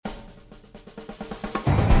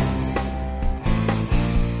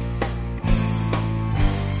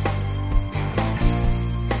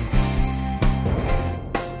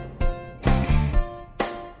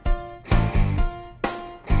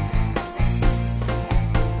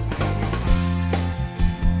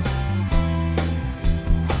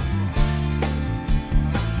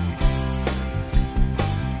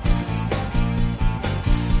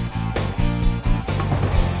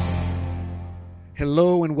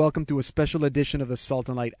welcome to a special edition of the Salt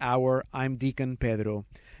and Light Hour. I'm Deacon Pedro.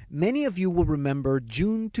 Many of you will remember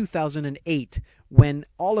June 2008 when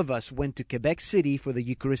all of us went to Quebec City for the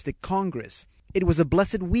Eucharistic Congress. It was a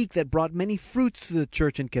blessed week that brought many fruits to the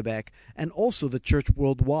church in Quebec and also the church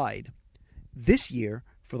worldwide. This year,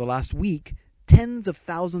 for the last week, tens of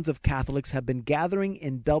thousands of Catholics have been gathering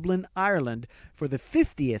in Dublin, Ireland for the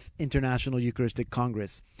 50th International Eucharistic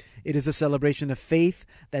Congress. It is a celebration of faith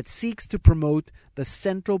that seeks to promote the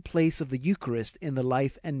central place of the Eucharist in the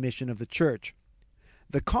life and mission of the Church.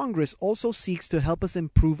 The Congress also seeks to help us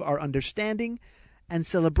improve our understanding and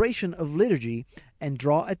celebration of liturgy and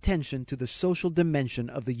draw attention to the social dimension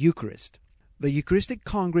of the Eucharist. The Eucharistic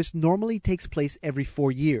Congress normally takes place every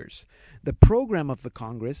 4 years. The program of the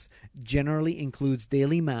Congress generally includes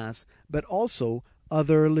daily Mass, but also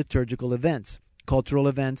other liturgical events, cultural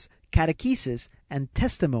events, catechesis, and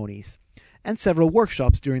testimonies, and several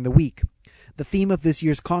workshops during the week. The theme of this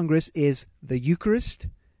year's Congress is the Eucharist,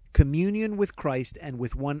 communion with Christ and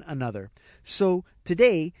with one another. So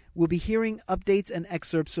today we'll be hearing updates and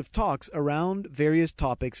excerpts of talks around various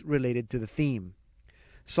topics related to the theme.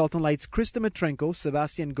 Salt and Light's Krista Matrenko,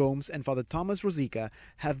 Sebastian Gomes, and Father Thomas Rosica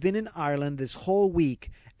have been in Ireland this whole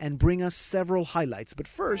week and bring us several highlights. But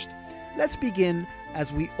first, let's begin,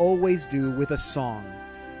 as we always do, with a song.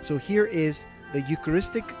 So here is the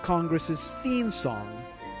Eucharistic Congress's theme song,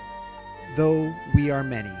 Though We Are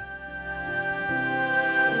Many.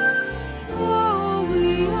 Though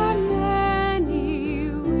we are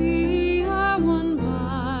many, we are one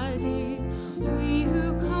body, we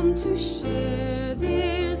who come to share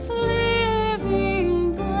this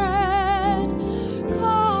living bread,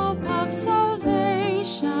 cup of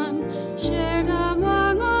salvation, shared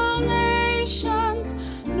among all nations,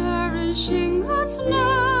 nourishing us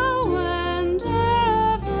now and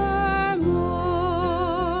evermore.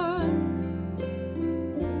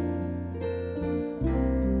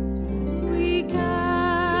 We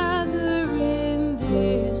gather in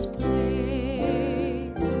this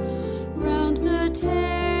place, round the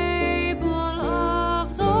table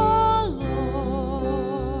of the Lord.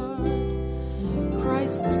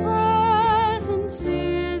 Christ's presence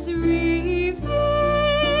is revealed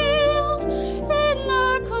in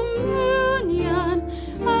our communion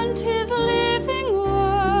and His living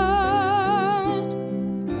word.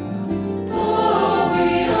 Though we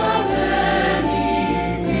are many,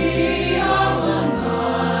 we are one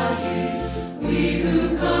body, we who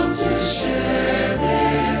come to share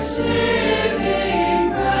this living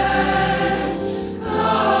bread,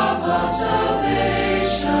 cup of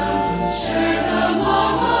salvation, shared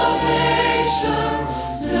among all nations,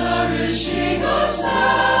 nourishing us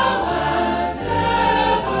now and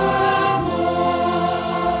evermore.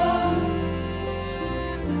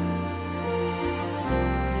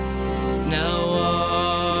 Now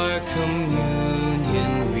our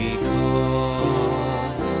communion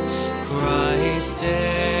records Christ's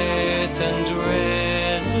death and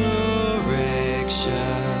resurrection.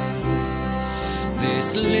 This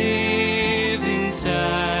living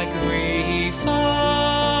sacrifice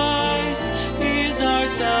is our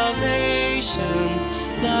salvation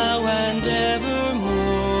now and evermore.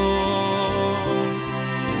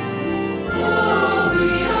 Though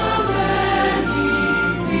we are many,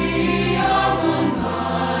 we are one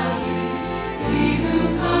body, we who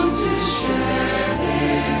come to share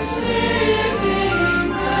this living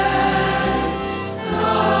bread,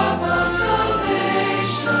 cup of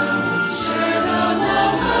salvation, shared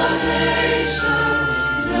among all nations,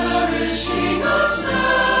 nourishing us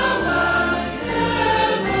now and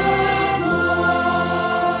evermore.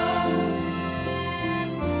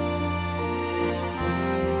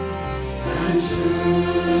 And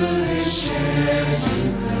through this shared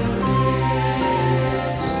Eucharist,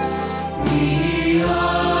 we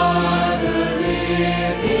are the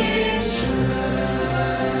living church.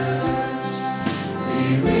 We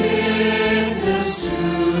witness to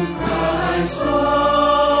Christ's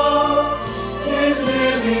love, His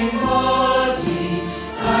living body,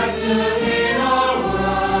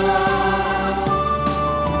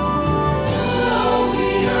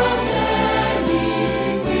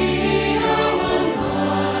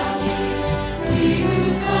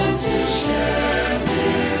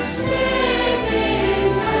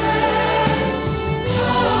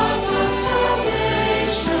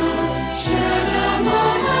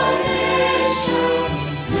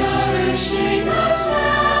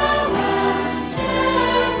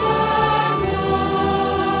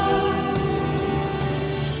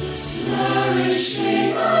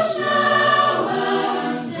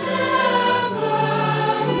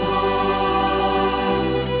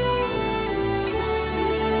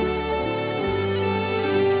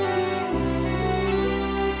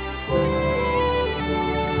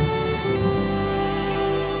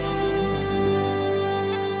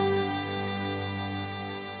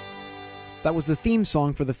 That was the theme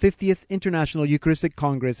song for the 50th International Eucharistic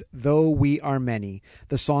Congress, Though We Are Many.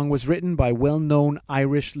 The song was written by well-known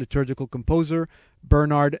Irish liturgical composer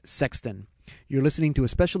Bernard Sexton. You're listening to a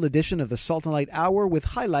special edition of the Salt and Light Hour with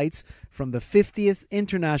highlights from the 50th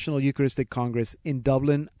International Eucharistic Congress in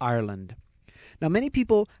Dublin, Ireland. Now, many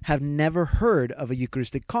people have never heard of a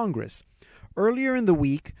Eucharistic Congress. Earlier in the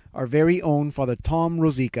week, our very own Father Tom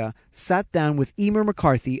Rosica sat down with Emer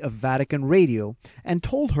McCarthy of Vatican Radio and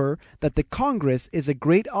told her that the Congress is a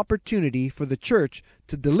great opportunity for the Church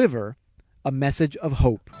to deliver a message of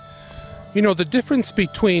hope. You know, the difference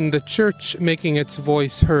between the Church making its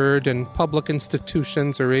voice heard and public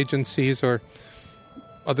institutions or agencies or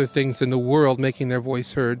other things in the world making their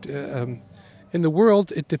voice heard, in the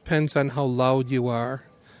world it depends on how loud you are,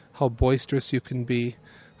 how boisterous you can be,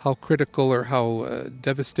 how critical or how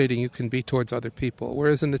devastating you can be towards other people.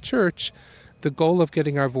 Whereas in the Church, the goal of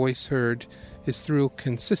getting our voice heard is through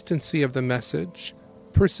consistency of the message,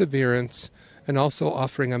 perseverance, and also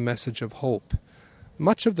offering a message of hope.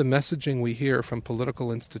 Much of the messaging we hear from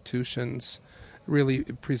political institutions really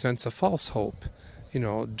presents a false hope. You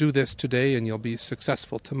know, do this today and you'll be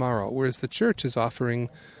successful tomorrow. Whereas the Church is offering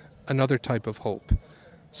another type of hope.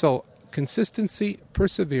 So consistency,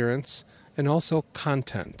 perseverance, and also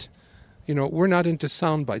content. You know, we're not into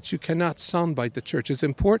sound bites. You cannot soundbite the Church. As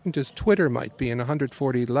important as Twitter might be in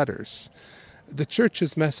 140 letters, the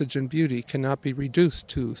Church's message and beauty cannot be reduced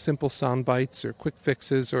to simple sound bites or quick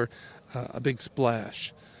fixes or a big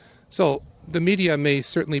splash. So the media may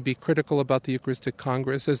certainly be critical about the Eucharistic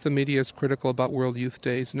Congress, as the media is critical about World Youth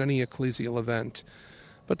Days and any ecclesial event.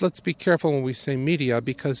 But let's be careful when we say media,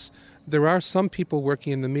 because there are some people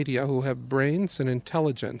working in the media who have brains and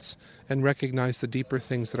intelligence and recognize the deeper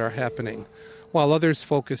things that are happening, while others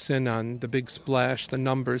focus in on the big splash, the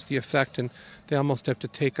numbers, the effect, and they almost have to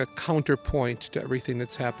take a counterpoint to everything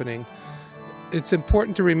that's happening. It's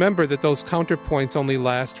important to remember that those counterpoints only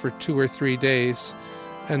last for 2 or 3 days,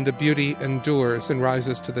 and the beauty endures and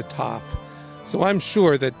rises to the top. So I'm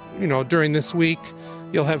sure that, you know, during this week,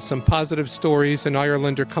 you'll have some positive stories in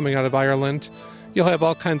Ireland or coming out of Ireland. You'll have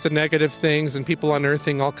all kinds of negative things and people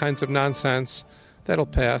unearthing all kinds of nonsense. That'll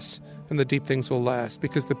pass, and the deep things will last,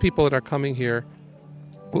 because the people that are coming here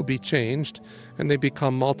will be changed, and they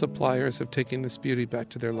become multipliers of taking this beauty back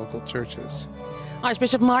to their local churches.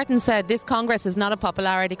 Archbishop Martin said this Congress is not a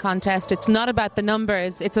popularity contest. It's not about the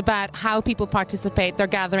numbers. It's about how people participate. They're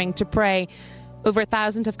gathering to pray. Over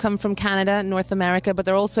 1,000 have come from Canada and North America, but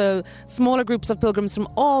there are also smaller groups of pilgrims from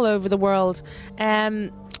all over the world.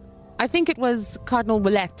 I think it was Cardinal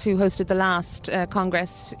Ouellette who hosted the last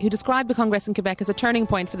Congress, who described the Congress in Quebec as a turning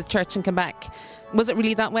point for the Church in Quebec. Was it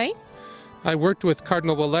really that way? I worked with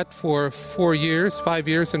Cardinal Ouellette for 5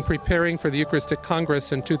 years, in preparing for the Eucharistic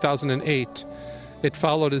Congress in 2008. It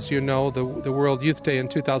followed, as you know, the World Youth Day in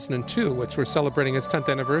 2002, which we're celebrating its 10th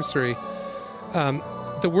anniversary.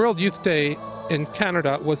 The World Youth Day in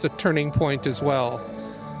Canada was a turning point as well.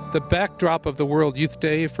 The backdrop of the World Youth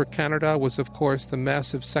Day for Canada was, of course, the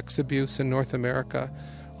massive sex abuse in North America,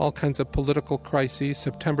 all kinds of political crises,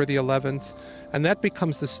 September the 11th, and that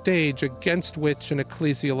becomes the stage against which an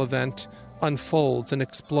ecclesial event unfolds and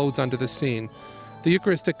explodes onto the scene. The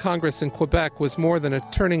Eucharistic Congress in Quebec was more than a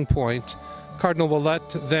turning point. Cardinal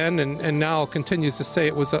Ouellette then and now continues to say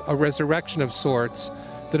it was a resurrection of sorts,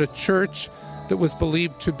 that a church that was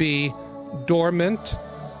believed to be dormant,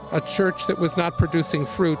 a church that was not producing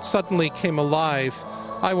fruit, suddenly came alive.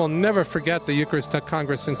 I will never forget the Eucharistic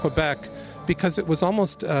Congress in Quebec, because it was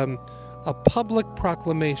almost a public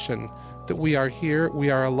proclamation that we are here, we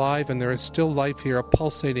are alive, and there is still life here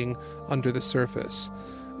pulsating under the surface.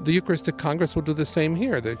 The Eucharistic Congress will do the same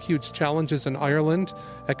here. The huge challenges in Ireland,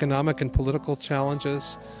 economic and political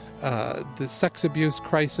challenges, the sex abuse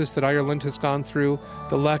crisis that Ireland has gone through,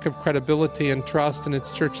 the lack of credibility and trust in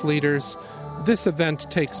its church leaders. This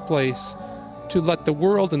event takes place to let the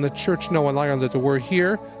world and the church know in Ireland that we're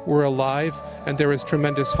here, we're alive, and there is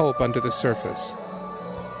tremendous hope under the surface.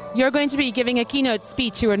 You're going to be giving a keynote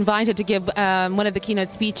speech. You were invited to give one of the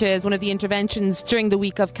keynote speeches, one of the interventions during the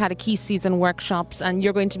week of catechesis and workshops, and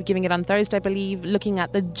you're going to be giving it on Thursday, I believe, looking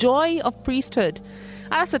at the joy of priesthood.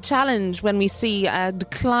 That's a challenge when we see a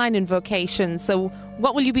decline in vocation. So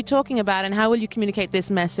what will you be talking about, and how will you communicate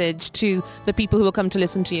this message to the people who will come to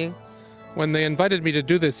listen to you? When they invited me to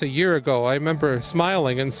do this a year ago, I remember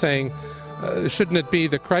smiling and saying, shouldn't it be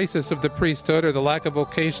the crisis of the priesthood or the lack of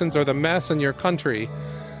vocations or the mess in your country?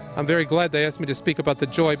 I'm very glad they asked me to speak about the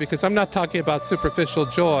joy, because I'm not talking about superficial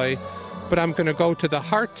joy, but I'm going to go to the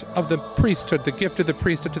heart of the priesthood, the gift of the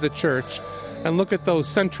priesthood to the church, and look at those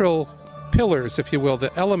central pillars, if you will,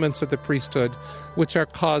 the elements of the priesthood, which are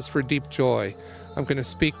cause for deep joy. I'm going to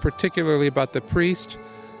speak particularly about the priest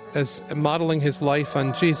as modeling his life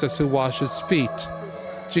on Jesus, who washes feet.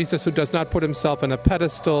 Jesus, who does not put himself on a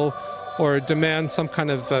pedestal or demand some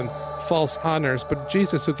kind of false honors, but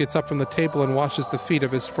Jesus, who gets up from the table and washes the feet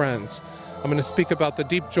of his friends. I'm going to speak about the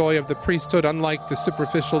deep joy of the priesthood, unlike the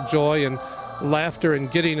superficial joy and laughter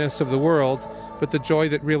and giddiness of the world, but the joy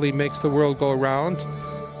that really makes the world go around.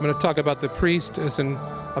 I'm going to talk about the priest as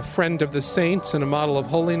a friend of the saints and a model of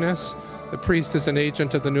holiness. The priest is an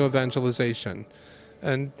agent of the new evangelization.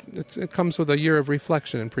 And it comes with a year of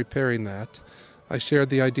reflection in preparing that. I shared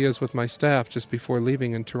the ideas with my staff just before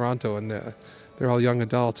leaving in Toronto, and they're all young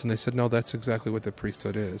adults, and they said, no, that's exactly what the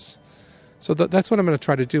priesthood is. So that's what I'm going to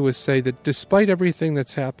try to do, is say that despite everything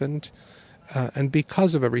that's happened, and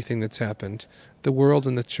because of everything that's happened, the world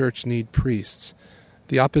and the church need priests.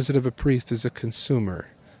 The opposite of a priest is a consumer,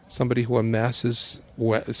 somebody who amasses,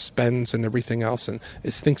 spends, and everything else, and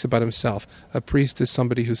thinks about himself. A priest is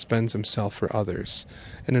somebody who spends himself for others.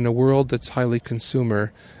 And in a world that's highly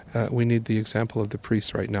consumer, we need the example of the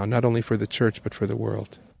priest right now, not only for the church, but for the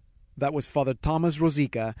world. That was Father Thomas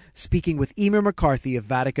Rosica speaking with Emer McCarthy of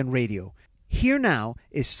Vatican Radio. Here now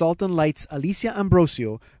is Salt and Light's Alicia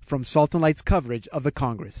Ambrosio from Salt and Light's coverage of the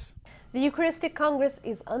Congress. The Eucharistic Congress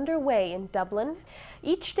is underway in Dublin.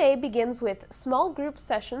 Each day begins with small group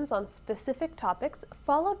sessions on specific topics,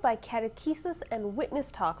 followed by catechesis and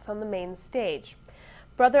witness talks on the main stage.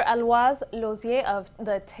 Brother Alois Lozier of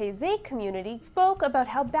the Taizé community spoke about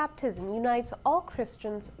how baptism unites all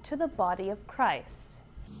Christians to the body of Christ.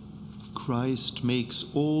 Christ makes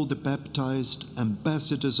all the baptized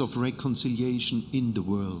ambassadors of reconciliation in the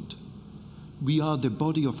world. We are the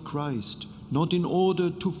body of Christ, not in order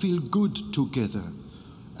to feel good together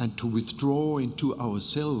and to withdraw into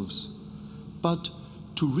ourselves, but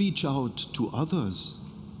to reach out to others.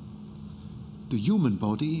 The human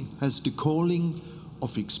body has the calling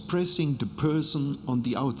of expressing the person on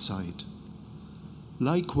the outside.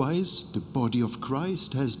 Likewise, the body of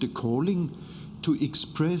Christ has the calling to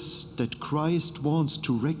express that Christ wants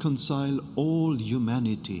to reconcile all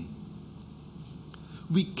humanity.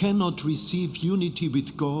 We cannot receive unity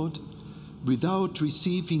with God without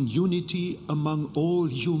receiving unity among all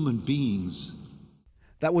human beings.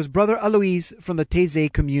 That was Brother Alois from the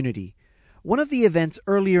Taizé community. One of the events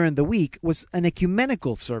earlier in the week was an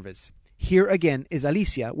ecumenical service. Here again is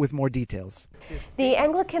Alicia with more details. The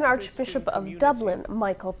Anglican Archbishop of Dublin,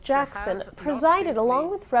 Michael Jackson, presided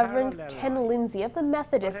along with Reverend Ken Lindsay of the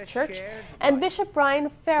Methodist Church and Bishop Brian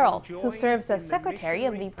Farrell, who serves as Secretary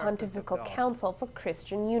of the Pontifical Council for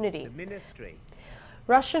Christian Unity.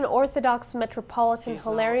 Russian Orthodox Metropolitan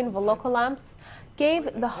Hilarion Volokolamps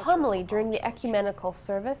gave the homily during the ecumenical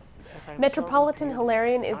service. Metropolitan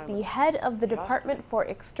Hilarion is the head of the Department for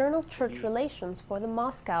External Church Relations for the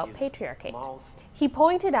Moscow Patriarchate. He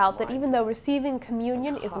pointed out that even though receiving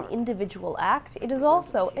communion is an individual act, it is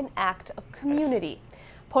also an act of community,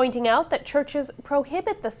 pointing out that churches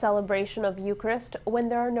prohibit the celebration of Eucharist when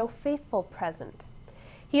there are no faithful present.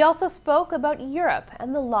 He also spoke about Europe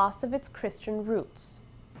and the loss of its Christian roots.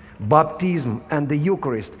 Baptism and the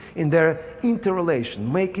Eucharist in their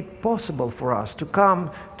interrelation make it possible for us to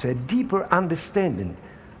come to a deeper understanding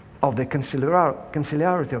of the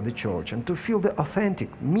conciliarity of the Church and to feel the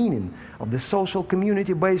authentic meaning of the social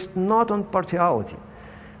community based not on partiality,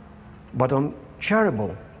 but on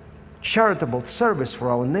charitable service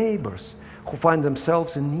for our neighbors who find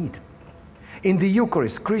themselves in need. In the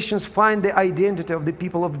Eucharist, Christians find the identity of the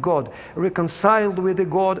people of God reconciled with the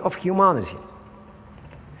God of humanity.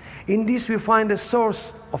 In this we find a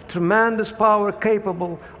source of tremendous power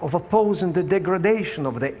capable of opposing the degradation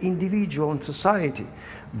of the individual and society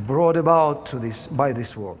brought about by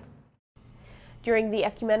this world. During the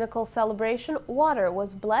ecumenical celebration, water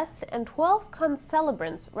was blessed and 12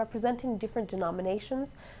 concelebrants representing different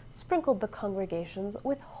denominations sprinkled the congregations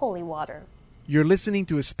with holy water. You're listening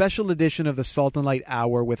to a special edition of the Salt and Light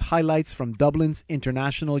Hour with highlights from Dublin's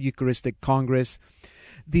International Eucharistic Congress.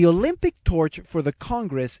 The Olympic torch for the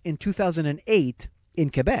Congress in 2008 in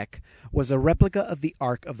Quebec was a replica of the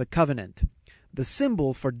Ark of the Covenant. The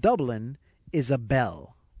symbol for Dublin is a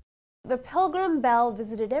bell. The pilgrim bell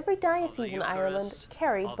visited every diocese in Ireland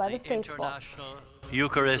carried by the faithful. International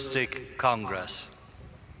Eucharistic Congress.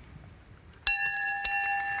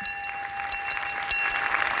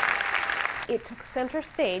 It took center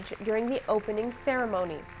stage during the opening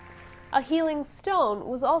ceremony. A healing stone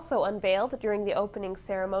was also unveiled during the opening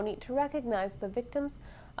ceremony to recognize the victims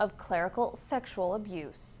of clerical sexual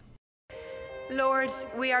abuse. Lord,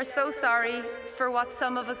 we are so sorry for what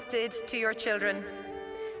some of us did to your children.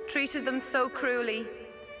 treated them so cruelly,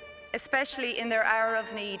 especially in their hour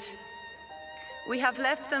of need. We have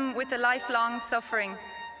left them with a lifelong suffering.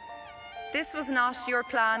 This was not your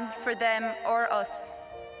plan for them or us.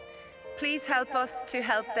 Please help us to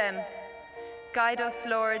help them. Guide us,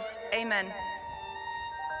 Lord. Amen.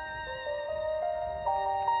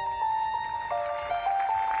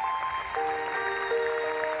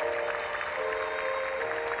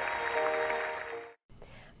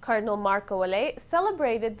 Cardinal Marc Ouellet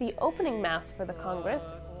celebrated the opening Mass for the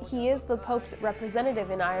Congress. He is the Pope's representative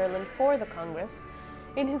in Ireland for the Congress.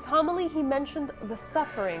 In his homily, he mentioned the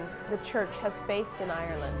suffering the Church has faced in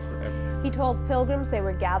Ireland. He told pilgrims they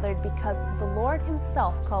were gathered because the Lord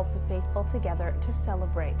himself calls the faithful together to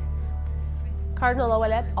celebrate. Cardinal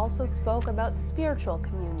Ouellet also spoke about spiritual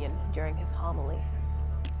communion during his homily.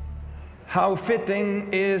 How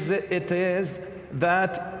fitting it is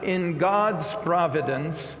that in God's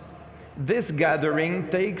providence, this gathering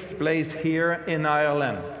takes place here in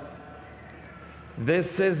Ireland.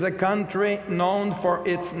 This is a country known for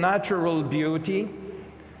its natural beauty,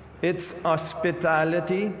 its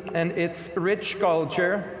hospitality, and its rich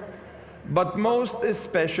culture, but most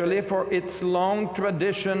especially for its long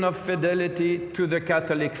tradition of fidelity to the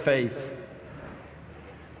Catholic faith.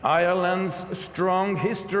 Ireland's strong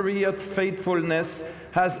history of faithfulness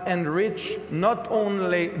has enriched not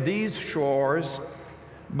only these shores,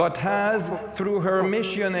 but has, through her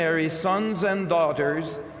missionary sons and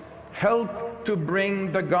daughters, helped to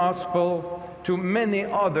bring the gospel to many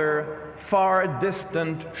other far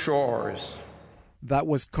distant shores. That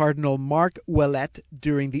was Cardinal Marc Ouellet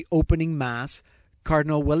during the opening Mass.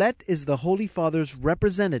 Cardinal Ouellet is the Holy Father's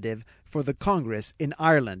representative for the Congress in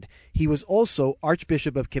Ireland. He was also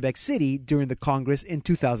Archbishop of Quebec City during the Congress in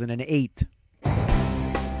 2008.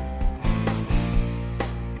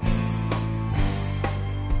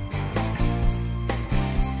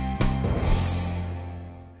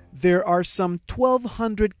 There are some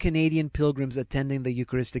 1,200 Canadian pilgrims attending the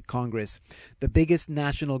Eucharistic Congress, the biggest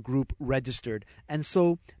national group registered, and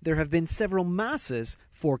so there have been several masses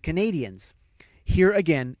for Canadians. Here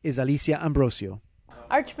again is Alicia Ambrosio.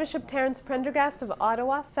 Archbishop Terence Prendergast of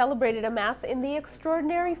Ottawa celebrated a Mass in the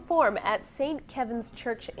extraordinary form at St. Kevin's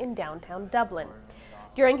Church in downtown Dublin.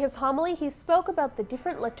 During his homily, he spoke about the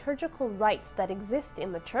different liturgical rites that exist in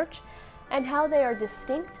the Church and how they are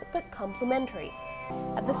distinct but complementary.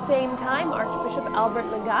 At the same time, Archbishop Albert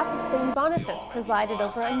Legat of St. Boniface presided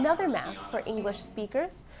over another Mass for English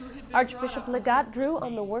speakers. Archbishop Legat drew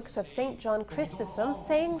on the works of St. John Chrysostom,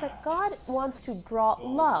 saying that God wants to draw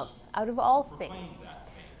love out of all things.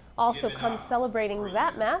 Also celebrating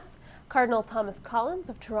that Mass, Cardinal Thomas Collins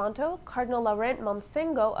of Toronto, Cardinal Laurent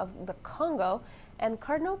Monsengo of the Congo, and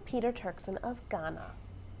Cardinal Peter Turkson of Ghana.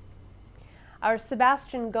 Our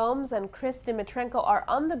Sebastian Gomes and Chris Dimitrenko are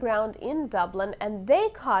on the ground in Dublin, and they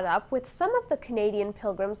caught up with some of the Canadian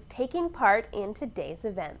pilgrims taking part in today's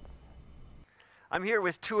events. I'm here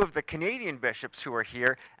with two of the Canadian bishops who are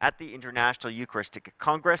here at the International Eucharistic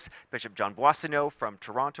Congress, Bishop John Boissonnault from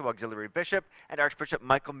Toronto, Auxiliary Bishop, and Archbishop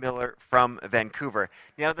Michael Miller from Vancouver.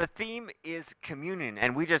 Now, the theme is communion,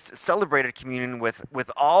 and we just celebrated communion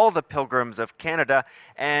with all the pilgrims of Canada,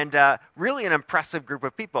 and really an impressive group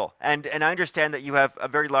of people. And I understand that you have a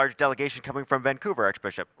very large delegation coming from Vancouver,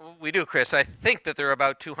 Archbishop. We do, Chris. I think that there are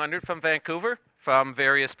about 200 from Vancouver, from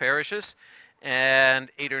various parishes,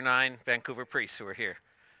 and 8 or 9 Vancouver priests who are here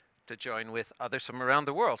to join with others from around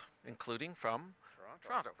the world, including from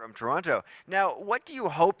Toronto. From Toronto. Now, what do you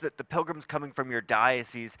hope that the pilgrims coming from your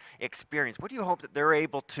diocese experience? What do you hope that they're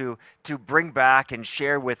able to bring back and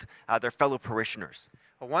share with their fellow parishioners?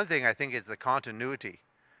 Well, one thing I think is the continuity.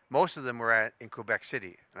 Most of them were in Quebec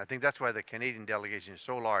City, and I think that's why the Canadian delegation is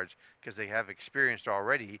so large, because they have experienced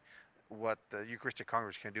already what the Eucharistic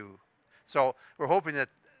Congress can do. So we're hoping that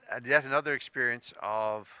yet another experience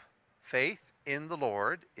of faith in the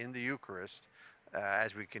Lord, in the Eucharist,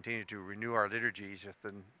 as we continue to renew our liturgies with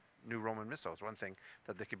the new Roman Missal is one thing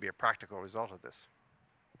that there could be a practical result of this.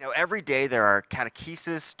 Now, every day there are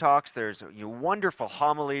catechesis talks, there's wonderful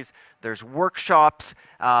homilies, there's workshops,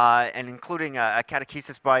 and including a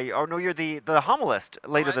catechesis by, oh no, you're the homilist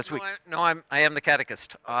later this week. I am the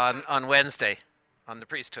catechist on Wednesday on the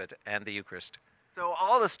priesthood and the Eucharist. So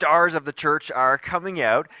all the stars of the church are coming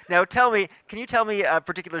out. Now can you tell me a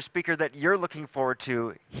particular speaker that you're looking forward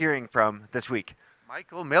to hearing from this week?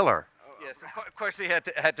 Michael Miller. Yes, of course he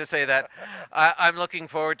had to say that. I'm looking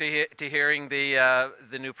forward to hearing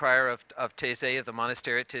the new prior of Taizé, of the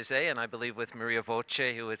monastery at Taizé, and I believe with Maria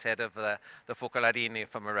Voce, who is head of the Focolarini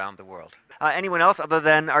from around the world. Anyone else other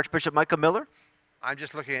than Archbishop Michael Miller? I'm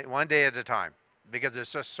just looking at one day at a time. because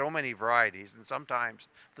there's just so many varieties, and sometimes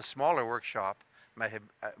the smaller workshop might have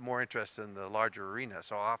more interest in the larger arena.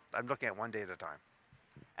 So I'm looking at one day at a time.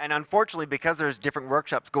 And unfortunately, because there's different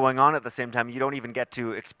workshops going on at the same time, you don't even get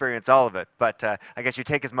to experience all of it. But I guess you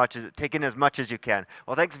take in as much as you can.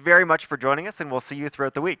 Well, thanks very much for joining us, and we'll see you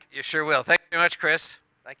throughout the week. You sure will. Thank you very much, Chris.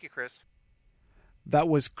 Thank you, Chris. That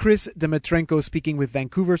was Chris Demetrenko speaking with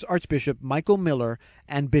Vancouver's Archbishop Michael Miller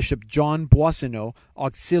and Bishop John Boissonnault,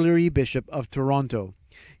 Auxiliary Bishop of Toronto.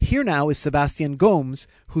 Here now is Sebastian Gomes,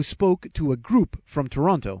 who spoke to a group from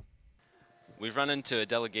Toronto. We've run into a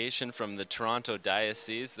delegation from the Toronto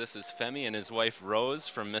Diocese. This is Femi and his wife Rose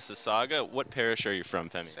from Mississauga. What parish are you from,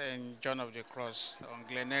 Femi? St. John of the Cross on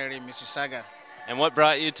Glen Eyrie, Mississauga. And what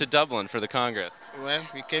brought you to Dublin for the Congress? Well,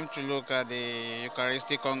 we came to look at the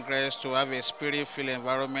Eucharistic Congress to have a spirit-filled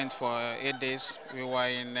environment for 8 days. We were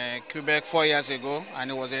in Quebec 4 years ago,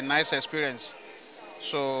 and it was a nice experience.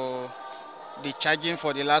 So the charging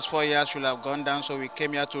for the last 4 years should have gone down, so we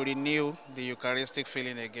came here to renew the Eucharistic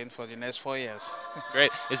feeling again for the next 4 years. Great.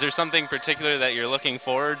 Is there something particular that you're looking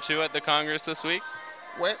forward to at the Congress this week?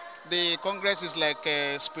 Well, the Congress is like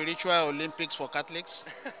a spiritual Olympics for Catholics,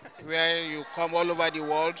 where you come all over the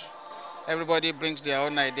world, everybody brings their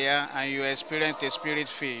own idea, and you experience the spirit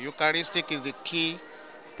feel. Eucharistic is the key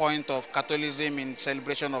point of Catholicism in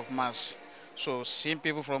celebration of Mass. So seeing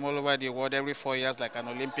people from all over the world every 4 years like an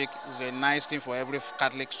Olympic is a nice thing for every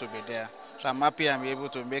Catholic to be there. So I'm happy I'm able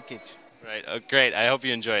to make it. Right. Oh, great. I hope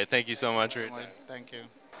you enjoy it. Thank you so much for your time. Thank you.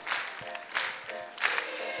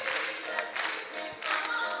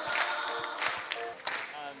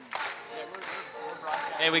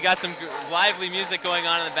 Hey, we got some lively music going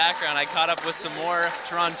on in the background. I caught up with some more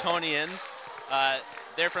Torontonians.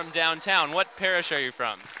 They're from downtown. What parish are you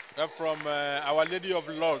from? We're from Our Lady of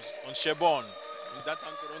Lourdes on Sherbourne, in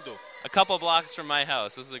downtown Toronto. A couple blocks from my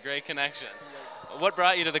house. This is a great connection. What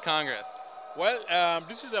brought you to the Congress? Well,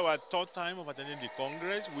 this is our third time of attending the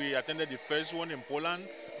Congress. We attended the first one in Poland,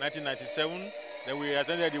 1997. Then we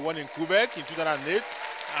attended the one in Quebec in 2008.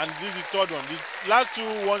 And this is the third one. The last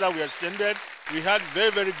two ones that we attended, we had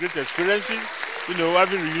very, very great experiences. You know,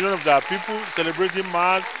 having reunion of our people, celebrating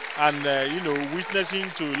Mass, and you know, witnessing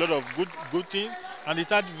to a lot of good things. And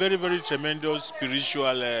it had very, very tremendous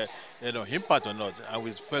spiritual impact on us. And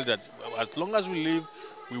we felt that as long as we live,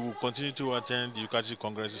 we will continue to attend the Eucharistic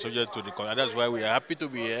Congress subject to the Congress. And that's why we are happy to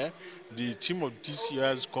be here. The theme of this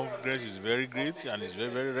year's Congress is very great and it's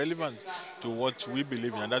very, very relevant to what we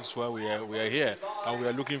believe in. And that's why we are here. And we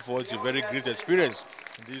are looking forward to a very great experience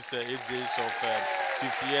in these 8 days of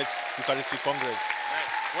 58th Eucharistic Congress.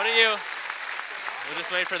 Right. What are you? We'll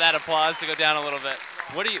just wait for that applause to go down a little bit.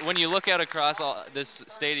 What do you, when you look out across all this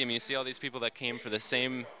stadium, you see all these people that came for the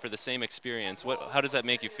same experience. How does that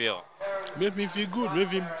make you feel? Made me feel good.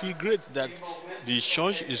 Made me feel great that the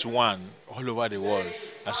church is one all over the world.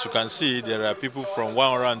 As you can see, there are people from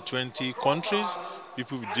 120 countries,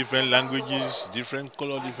 people with different languages, different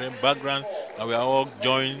color, different background, and we are all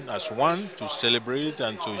joined as one to celebrate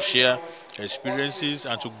and to share experiences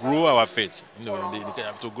and to grow our faith. You know,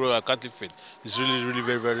 to grow our Catholic faith. It's really, really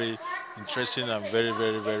very, very interesting and very,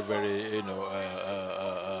 very, very, very, you know,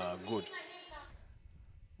 good.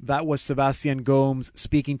 That was Sebastian Gomes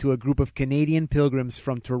speaking to a group of Canadian pilgrims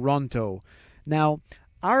from Toronto. Now,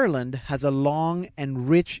 Ireland has a long and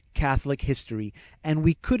rich Catholic history, and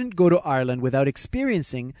we couldn't go to Ireland without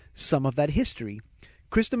experiencing some of that history.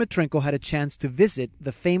 Chris Demetrenko had a chance to visit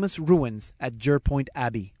the famous ruins at Jerpoint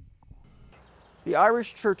Abbey. The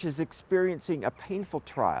Irish Church is experiencing a painful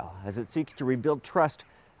trial as it seeks to rebuild trust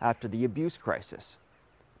after the abuse crisis.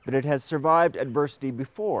 But it has survived adversity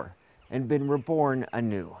before and been reborn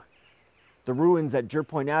anew. The ruins at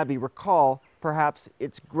Jerpoint Abbey recall perhaps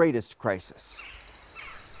its greatest crisis.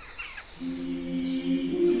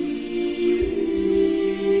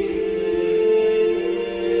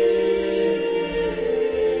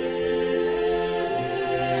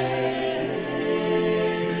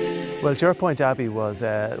 Well, Jerpoint Abbey was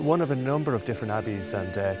one of a number of different abbeys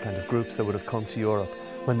and kind of groups that would have come to Europe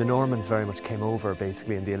when the Normans very much came over,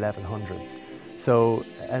 basically in the 1100s. So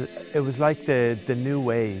it was like the new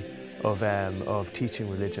way of teaching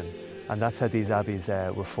religion, and that's how these abbeys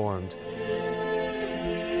were formed.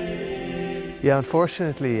 Yeah,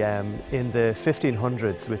 unfortunately, in the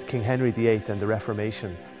 1500s with King Henry VIII and the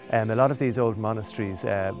Reformation, a lot of these old monasteries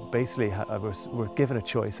basically were given a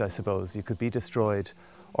choice, I suppose. You could be destroyed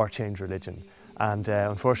or change religion. And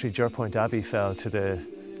unfortunately, Jerpoint Abbey fell to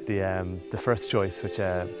the first choice, which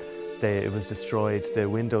it was destroyed. The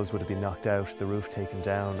windows would have been knocked out, the roof taken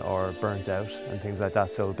down or burnt out and things like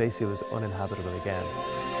that. So basically it was uninhabitable again.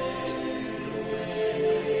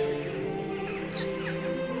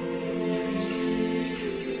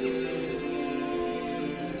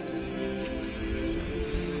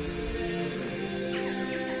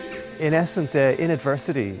 In essence, in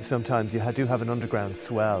adversity, sometimes you do have an underground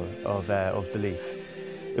swell of belief.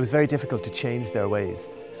 It was very difficult to change their ways.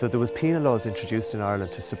 So there was penal laws introduced in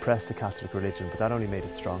Ireland to suppress the Catholic religion, but that only made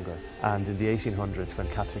it stronger. And in the 1800s, when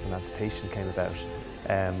Catholic emancipation came about,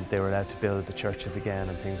 they were allowed to build the churches again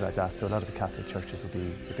and things like that. So a lot of the Catholic churches would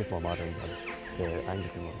be a bit more modern than the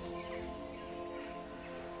Anglican ones.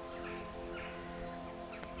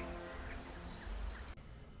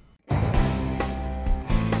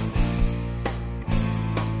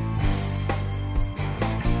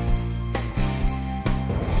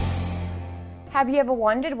 Have you ever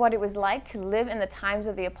wondered what it was like to live in the times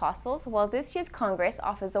of the Apostles? Well, this year's Congress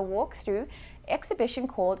offers a walkthrough exhibition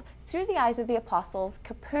called Through the Eyes of the Apostles,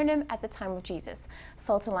 Capernaum at the Time of Jesus.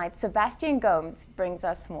 Sultan Light Sebastian Gomes brings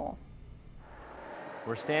us more.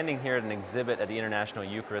 We're standing here at an exhibit at the International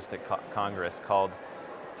Eucharistic Congress called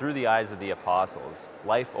Through the Eyes of the Apostles,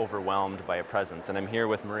 Life Overwhelmed by a Presence. And I'm here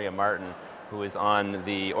with Maria Martin, who is on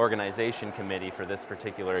the organization committee for this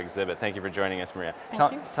particular exhibit. Thank you for joining us, Maria.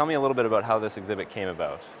 Tell me a little bit about how this exhibit came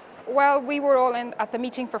about. Well, we were all at the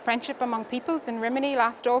Meeting for Friendship Among Peoples in Rimini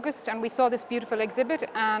last August, and we saw this beautiful exhibit,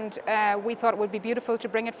 and we thought it would be beautiful to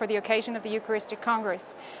bring it for the occasion of the Eucharistic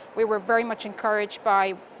Congress. We were very much encouraged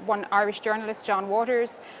by one Irish journalist, John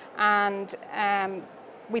Waters, and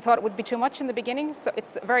we thought it would be too much in the beginning, so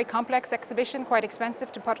it's a very complex exhibition, quite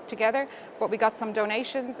expensive to put together, but we got some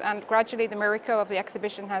donations, and gradually the miracle of the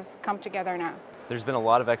exhibition has come together now. There's been a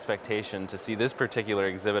lot of expectation to see this particular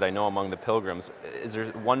exhibit, I know, among the pilgrims. Is there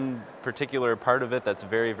one particular part of it that's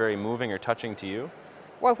very, very moving or touching to you?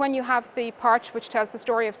 Well, when you have the part which tells the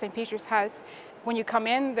story of St. Peter's house, when you come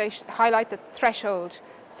in, they highlight the threshold.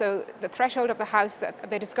 So the threshold of the house that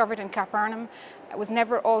they discovered in Capernaum was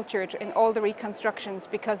never altered in all the reconstructions,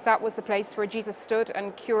 because that was the place where Jesus stood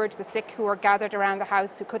and cured the sick who were gathered around the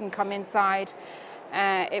house who couldn't come inside.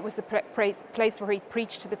 It was the place where he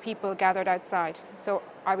preached to the people gathered outside. So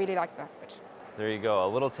I really like that bit. There you go, a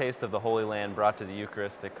little taste of the Holy Land brought to the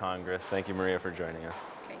Eucharistic Congress. Thank you, Maria, for joining us.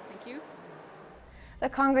 Okay, thank you. The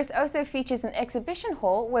Congress also features an exhibition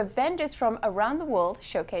hall where vendors from around the world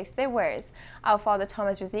showcase their wares. Our Father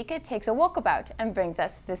Thomas Ruzicka takes a walkabout and brings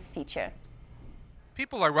us this feature.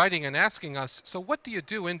 People are writing and asking us, so what do you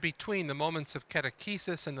do in between the moments of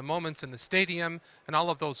catechesis and the moments in the stadium and all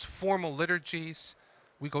of those formal liturgies?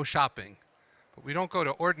 We go shopping. But we don't go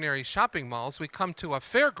to ordinary shopping malls. We come to a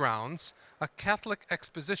fairgrounds, a Catholic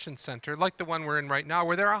exposition center like the one we're in right now,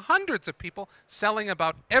 where there are hundreds of people selling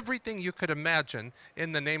about everything you could imagine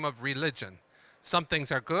in the name of religion. Some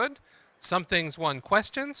things are good, some things one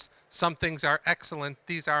questions, some things are excellent.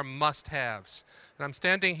 These are must-haves. And I'm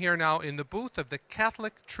standing here now in the booth of the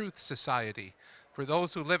Catholic Truth Society. For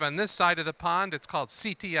those who live on this side of the pond, it's called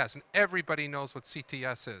CTS, and everybody knows what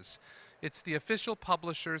CTS is. It's the official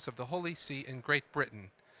publishers of the Holy See in Great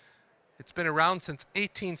Britain. It's been around since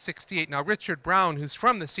 1868. Now, Richard Brown, who's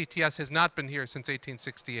from the CTS, has not been here since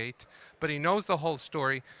 1868, but he knows the whole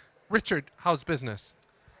story. Richard, how's business?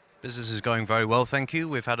 Business is going very well, thank you.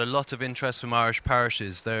 We've had a lot of interest from Irish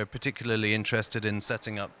parishes. They're particularly interested in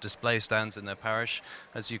setting up display stands in their parish,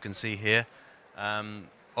 as you can see here.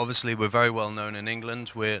 Obviously, we're very well known in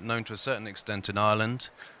England. We're known to a certain extent in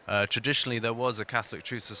Ireland. Traditionally, there was a Catholic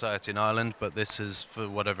Truth Society in Ireland, but this has, for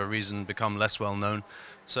whatever reason, become less well known.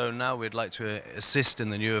 So now we'd like to assist in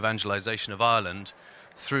the new evangelization of Ireland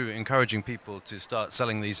through encouraging people to start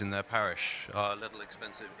selling these in their parish, our little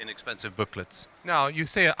inexpensive booklets. Now, you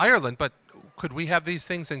say Ireland, but could we have these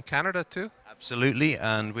things in Canada too? Absolutely,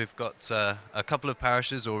 and we've got a couple of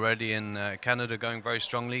parishes already in Canada going very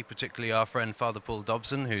strongly, particularly our friend Father Paul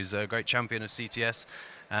Dobson, who's a great champion of CTS,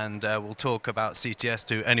 and we'll talk about CTS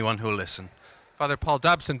to anyone who'll listen. Father Paul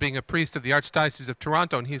Dobson being a priest of the Archdiocese of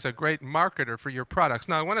Toronto, and he's a great marketer for your products.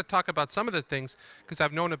 Now, I want to talk about some of the things, because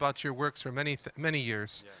I've known about your works for many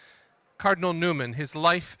years. Yes. Cardinal Newman, his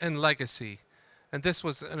life and legacy. And this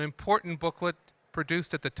was an important booklet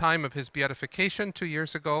produced at the time of his beatification 2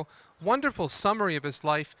 years ago. Wonderful summary of his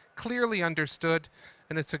life, clearly understood,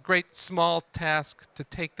 and it's a great small task to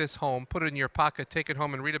take this home, put it in your pocket, take it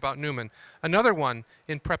home and read about Newman. Another one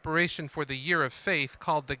in preparation for the Year of Faith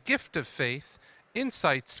called The Gift of Faith,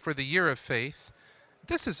 Insights for the Year of Faith.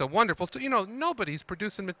 This is a wonderful, nobody's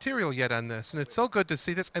producing material yet on this, and it's so good to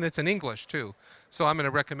see this, and it's in English too. So I'm going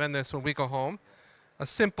to recommend this when we go home. A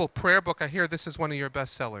simple prayer book. I hear this is one of your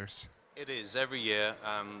best sellers. It is, every year.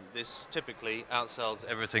 This typically outsells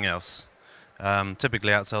everything else.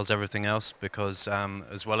 typically outsells everything else because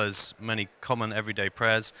as well as many common everyday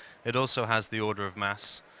prayers, it also has the order of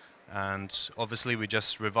Mass. And obviously we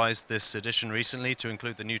just revised this edition recently to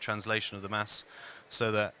include the new translation of the Mass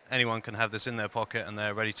so that anyone can have this in their pocket and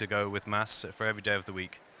they're ready to go with Mass for every day of the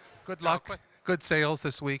week. Good luck, good sales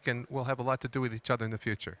this week, and we'll have a lot to do with each other in the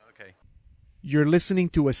future. Okay. You're listening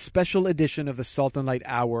to a special edition of the Salt and Light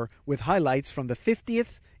Hour with highlights from the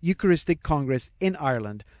 50th Eucharistic Congress in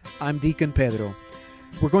Ireland. I'm Deacon Pedro.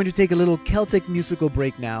 We're going to take a little Celtic musical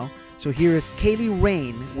break now. So here is Kaylee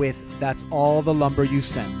Rain with That's All the Lumber You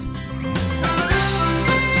Sent.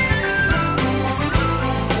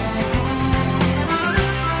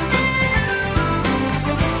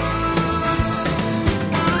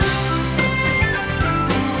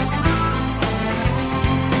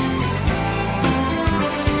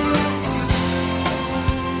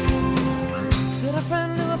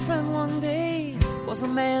 A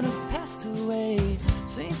man who passed away.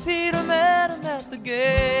 St. Peter met him at the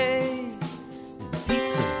gate. Pete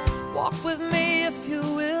said, walk with me if you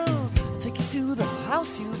will, I'll take you to the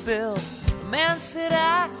house you built. The man said,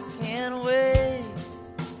 I can't wait.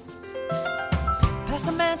 Past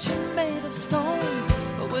a mansion made of stone,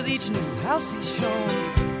 but with each new house he's shown,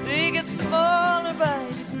 they get smaller by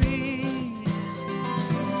degrees.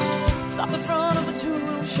 Stopped in front of a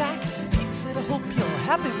two-room shack. Pete said, I hope you're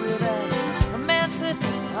happy with that. Said,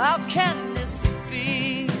 how can this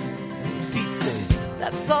be? Pete said,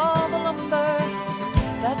 that's all the lumber,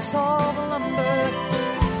 that's all the lumber,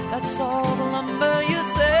 that's all the lumber you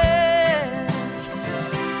sent.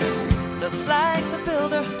 Looks like the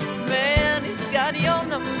builder, man, he's got your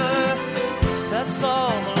number. That's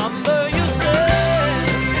all the lumber you sent.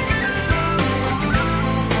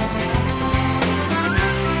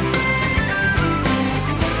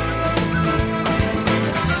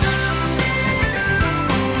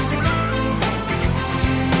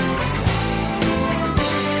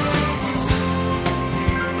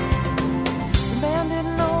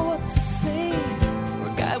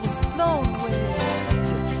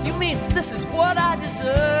 What I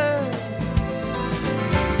deserve.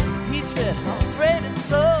 Pete said, I'm afraid it's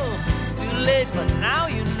so. It's too late, but now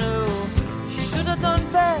you know. Should have done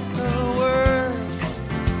better work.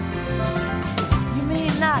 You may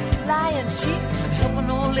not lie and cheat and helping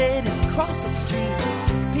old ladies across the street.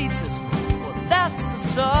 Pete says, well, that's the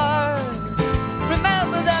start.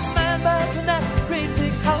 Remember that man back in that great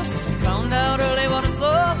big house? Found out early what it's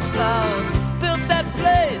all about. Built that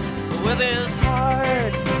place with his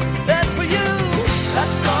heart. That's for you.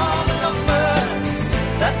 That's all the lumber.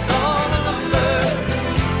 That's all the lumber.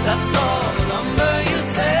 That's all the lumber you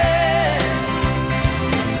said.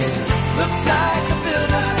 Looks like the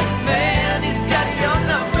builder, man, he's got your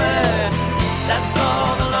number. That's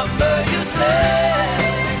all the lumber you said.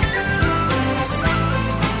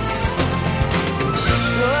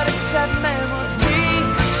 What if that man was me?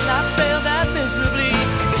 And I failed that miserably.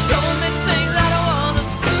 Showing me things I don't want to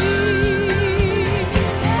see.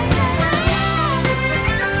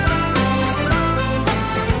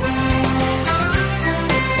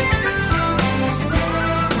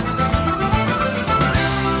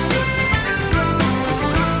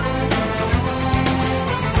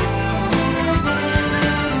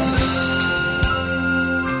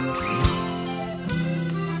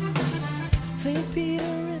 St. Peter,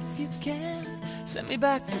 if you can, send me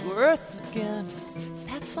back to earth again. Is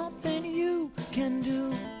that something you can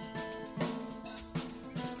do?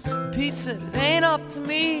 Pete said, it ain't up to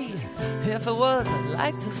me. If it was, I'd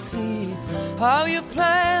like to see how you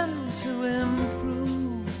plan to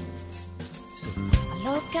improve. He said, I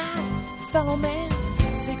love God, fellow man.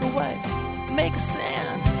 Take a wife, make a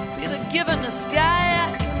stand. Be the givingest guy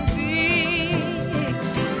I can be.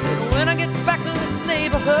 And when I get back to this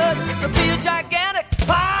neighborhood, it'll be a gigantic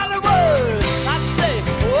Hollywood. I say,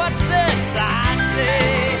 what's this I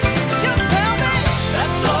say? You tell me,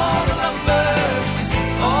 that's all the lumber.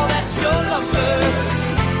 Oh, that's your lumber.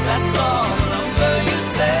 That's all the lumber you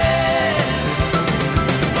said.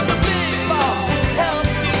 But the big boss will help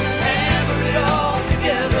you hammer it all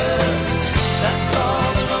together. That's all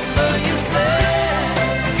the lumber you said.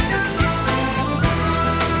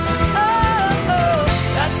 Oh,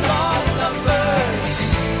 that's all the lumber.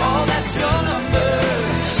 Oh, that's your number.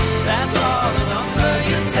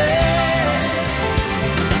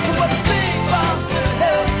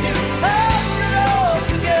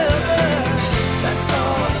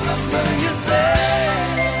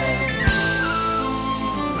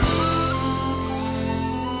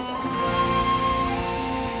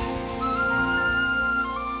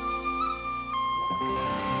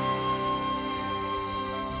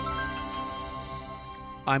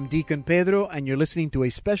 I'm Deacon Pedro, and you're listening to a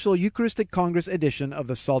special Eucharistic Congress edition of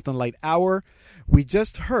the Salt and Light Hour. We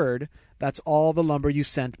just heard That's All the Lumber You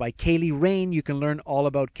Sent by Kaylee Rain. You can learn all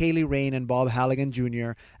about Kaylee Rain and Bob Halligan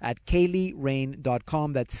Jr. at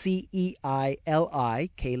kayleerain.com. That's C-E-I-L-I,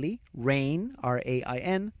 Kaylee Rain,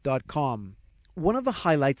 R-A-I-N.com. One of the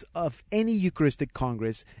highlights of any Eucharistic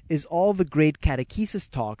Congress is all the great catechesis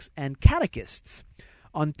talks and catechists.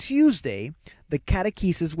 On Tuesday, the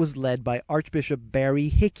catechesis was led by Archbishop Barry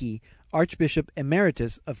Hickey, Archbishop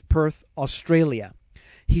Emeritus of Perth, Australia.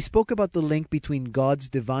 He spoke about the link between God's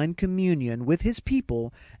divine communion with his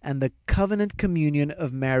people and the covenant communion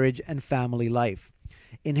of marriage and family life.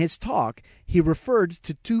 In his talk, he referred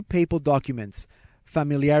to two papal documents,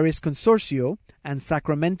 Familiaris Consortio and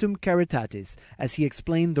Sacramentum Caritatis, as he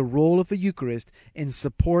explained the role of the Eucharist in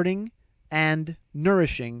supporting and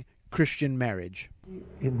nourishing Christian marriage.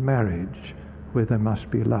 In marriage, where there must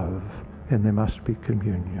be love and there must be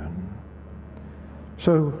communion.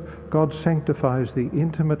 So God sanctifies the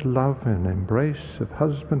intimate love and embrace of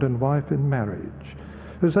husband and wife in marriage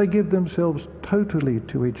as they give themselves totally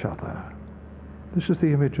to each other. This is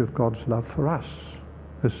the image of God's love for us,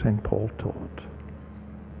 as St. Paul taught.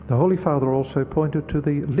 The Holy Father also pointed to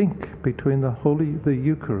the link between the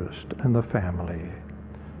Eucharist and the family.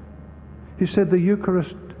 He said the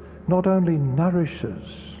Eucharist not only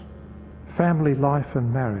nourishes family life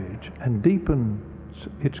and marriage and deepens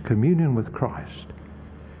its communion with Christ,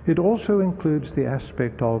 it also includes the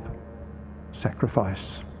aspect of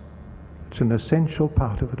sacrifice. It's an essential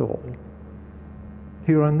part of it all.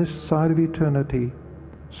 Here on this side of eternity,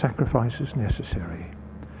 sacrifice is necessary.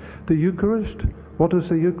 The Eucharist, what does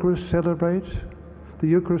the Eucharist celebrate? The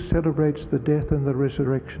Eucharist celebrates the death and the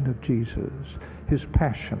resurrection of Jesus, his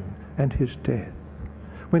passion and his death,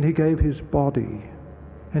 when he gave his body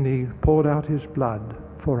and he poured out his blood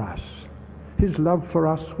for us. His love for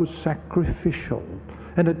us was sacrificial,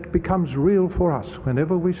 and it becomes real for us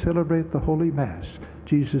whenever we celebrate the Holy Mass.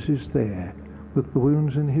 Jesus is there with the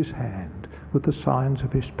wounds in his hand, with the signs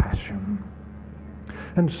of his passion.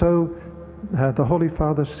 And so the Holy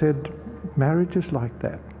Father said marriage is like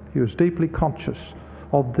that. He was deeply conscious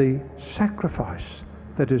of the sacrifice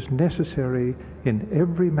that is necessary in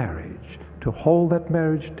every marriage, to hold that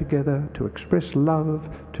marriage together, to express love,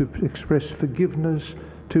 to express forgiveness,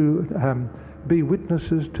 to be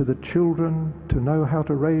witnesses to the children, to know how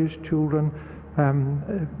to raise children,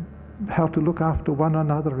 how to look after one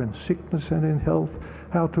another in sickness and in health,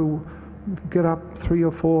 how to get up 3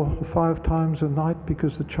 or 4 or 5 times a night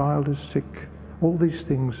because the child is sick. All these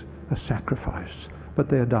things are sacrifice, but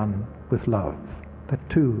they're done with love. That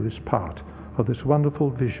too is part of this wonderful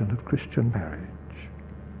vision of Christian marriage.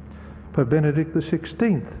 Pope Benedict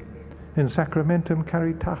XVI, in Sacramentum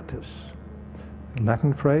Caritatis, a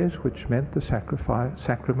Latin phrase which meant the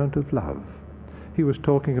sacrament of love. He was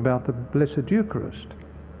talking about the Blessed Eucharist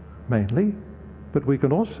mainly, but we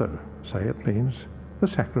can also say it means the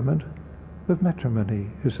sacrament of matrimony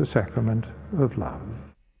is the sacrament of love.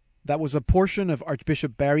 That was a portion of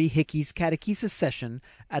Archbishop Barry Hickey's catechesis session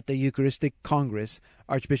at the Eucharistic Congress.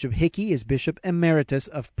 Archbishop Hickey is Bishop Emeritus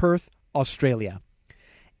of Perth, Australia.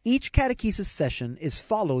 Each catechesis session is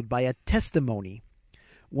followed by a testimony.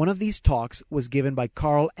 One of these talks was given by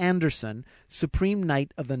Carl Anderson, Supreme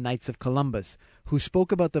Knight of the Knights of Columbus, who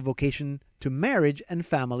spoke about the vocation to marriage and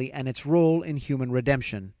family and its role in human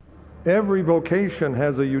redemption. Every vocation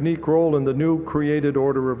has a unique role in the new created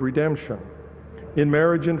order of redemption. In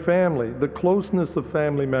marriage and family, the closeness of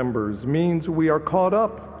family members means we are caught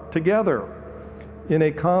up together in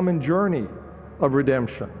a common journey of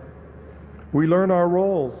redemption. We learn our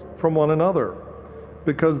roles from one another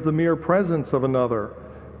because the mere presence of another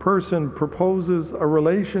person proposes a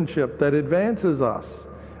relationship that advances us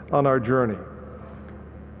on our journey.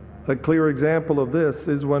 A clear example of this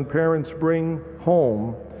is when parents bring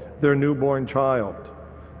home their newborn child.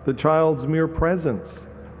 The child's mere presence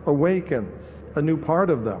awakens a new part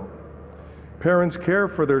of them. Parents care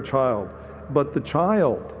for their child, but the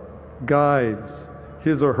child guides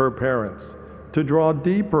his or her parents to draw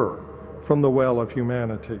deeper from the well of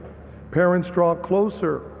humanity. Parents draw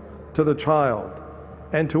closer to the child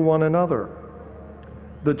and to one another.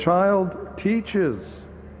 The child teaches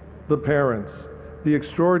the parents the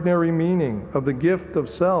extraordinary meaning of the gift of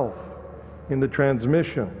self in the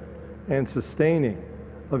transmission and sustaining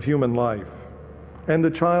of human life. And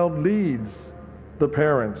the child leads the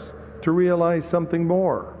parents to realize something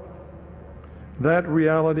more. That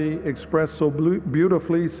reality expressed so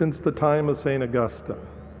beautifully since the time of St. Augustine.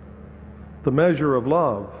 The measure of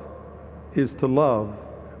love is to love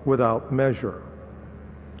without measure.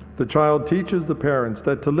 The child teaches the parents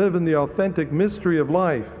that to live in the authentic mystery of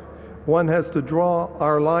life, one has to draw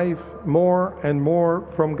our life more and more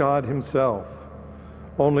from God Himself.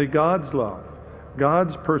 Only God's love,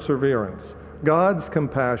 God's perseverance, God's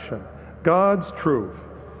compassion, God's truth,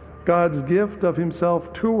 God's gift of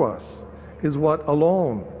Himself to us is what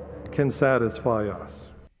alone can satisfy us.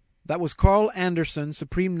 That was Carl Anderson,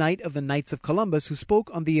 Supreme Knight of the Knights of Columbus, who spoke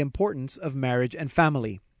on the importance of marriage and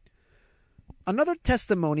family. Another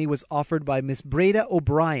testimony was offered by Miss Breda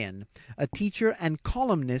O'Brien, a teacher and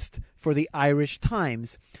columnist for the Irish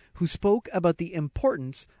Times, who spoke about the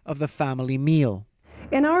importance of the family meal.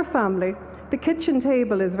 In our family, the kitchen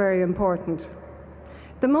table is very important.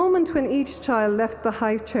 The moment when each child left the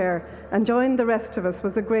high chair and joined the rest of us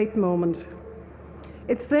was a great moment.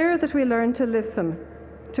 It's there that we learn to listen,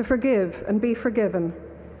 to forgive and be forgiven.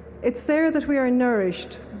 It's there that we are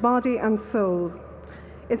nourished, body and soul.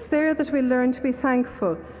 It's there that we learn to be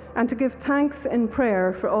thankful and to give thanks in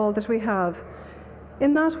prayer for all that we have.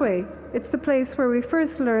 In that way, it's the place where we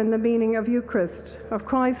first learn the meaning of Eucharist, of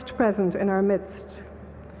Christ present in our midst.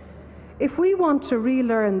 If we want to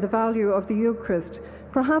relearn the value of the Eucharist,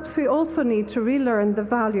 perhaps we also need to relearn the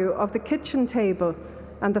value of the kitchen table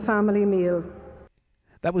and the family meal.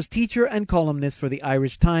 That was teacher and columnist for the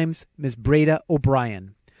Irish Times, Miss Breda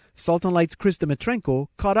O'Brien. Sultan Light's Chris Dimitrenko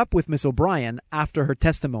caught up with Miss O'Brien after her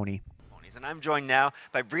testimony. And I'm joined now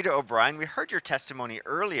by Breda O'Brien. We heard your testimony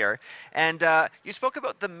earlier, and you spoke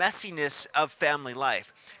about the messiness of family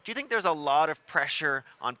life. Do you think there's a lot of pressure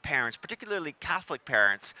on parents, particularly Catholic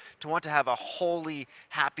parents, to want to have a holy,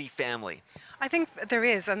 happy family? I think there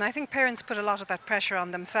is, and I think parents put a lot of that pressure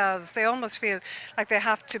on themselves. They almost feel like they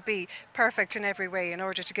have to be perfect in every way in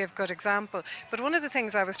order to give good example. But one of the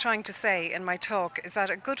things I was trying to say in my talk is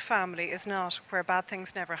that a good family is not where bad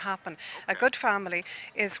things never happen. A good family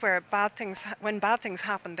is where when bad things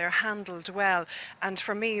happen, they're handled well. And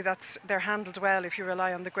for me, they're handled well if you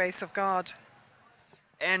rely on the grace of God.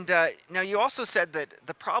 And now you also said that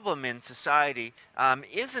the problem in society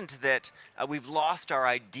isn't that we've lost our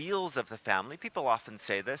ideals of the family. People often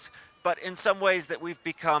say this, but in some ways that we've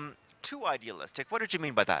become too idealistic. What did you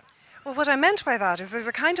mean by that? Well, what I meant by that is there's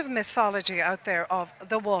a kind of mythology out there of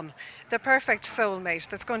the one, the perfect soulmate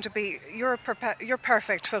that's going to be your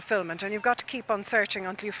perfect fulfillment, and you've got to keep on searching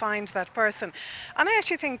until you find that person. And I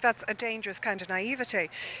actually think that's a dangerous kind of naivety,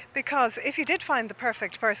 because if you did find the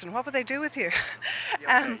perfect person, what would they do with you?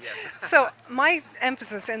 So my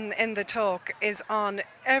emphasis in the talk is on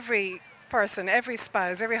every person, every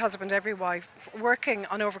spouse, every husband, every wife working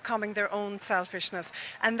on overcoming their own selfishness,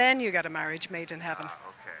 and then you get a marriage made in heaven.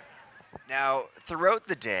 Now, throughout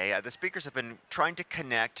the day, the speakers have been trying to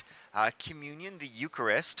connect communion, the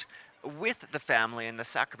Eucharist, with the family and the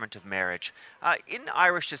sacrament of marriage. In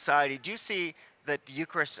Irish society, do you see that the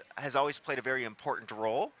Eucharist has always played a very important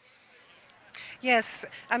role? Yes,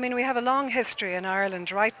 I mean, we have a long history in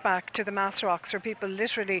Ireland, right back to the Mass Rocks, where people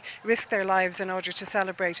literally risk their lives in order to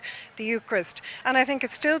celebrate the Eucharist. And I think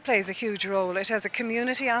it still plays a huge role. It has a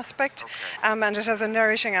community aspect, and it has a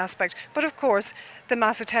nourishing aspect. But of course, the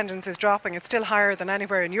Mass attendance is dropping. It's still higher than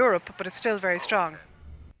anywhere in Europe, but it's still very strong.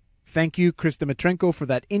 Thank you, Chris Dimitrenko, for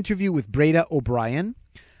that interview with Breda O'Brien.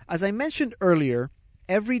 As I mentioned earlier,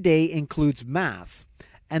 every day includes Mass,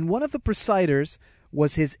 and one of the presiders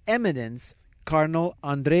was His Eminence Cardinal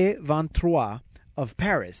André Van Troyes of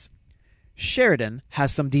Paris. Sheridan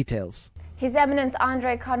has some details. His Eminence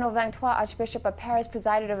André Cardinal Van Troyes, Archbishop of Paris,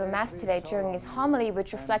 presided over Mass today during his homily,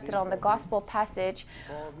 which reflected on the Gospel passage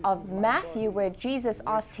of Matthew, where Jesus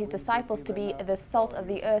asked his disciples to be the salt of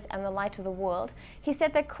the earth and the light of the world. He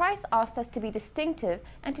said that Christ asked us to be distinctive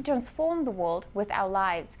and to transform the world with our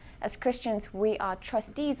lives. As Christians, we are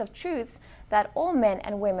trustees of truths that all men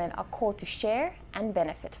and women are called to share and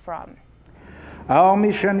benefit from. Our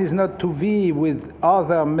mission is not to vie with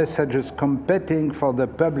other messages competing for the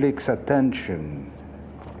public's attention.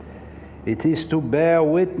 It is to bear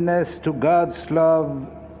witness to God's love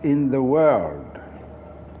in the world.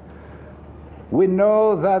 We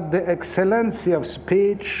know that the excellency of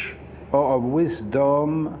speech or of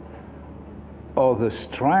wisdom or the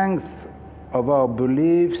strength of our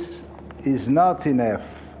beliefs is not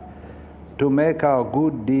enough to make our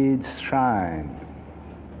good deeds shine.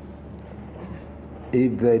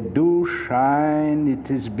 If they do shine, it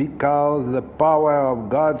is because the power of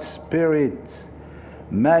God's Spirit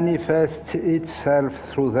manifests itself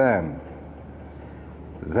through them.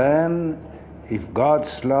 Then, if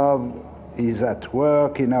God's love is at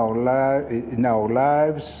work in our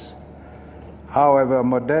lives, however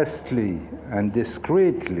modestly and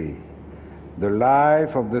discreetly, the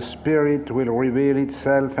life of the Spirit will reveal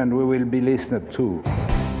itself and we will be listened to.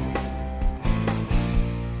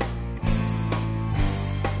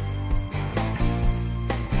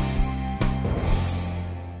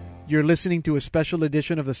 You're listening to a special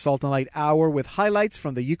edition of the Salt and Light Hour with highlights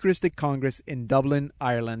from the Eucharistic Congress in Dublin,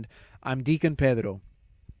 Ireland. I'm Deacon Pedro.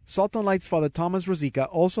 Salt and Light's Father Thomas Rosica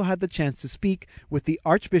also had the chance to speak with the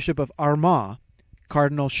Archbishop of Armagh,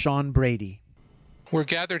 Cardinal Sean Brady. We're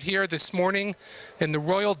gathered here this morning in the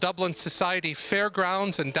Royal Dublin Society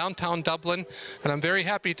Fairgrounds in downtown Dublin, and I'm very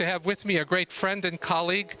happy to have with me a great friend and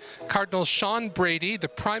colleague, Cardinal Sean Brady, the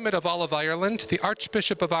Primate of all of Ireland, the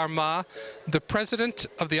Archbishop of Armagh, the President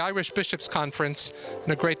of the Irish Bishops' Conference,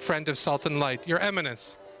 and a great friend of Salt and Light. Your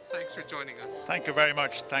Eminence, thanks for joining us. Thank you very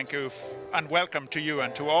much. Thank you, and welcome to you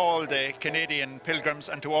and to all the Canadian pilgrims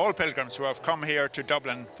and to all pilgrims who have come here to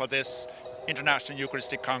Dublin for this International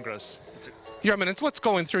Eucharistic Congress. Your Eminence, what's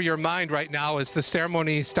going through your mind right now as the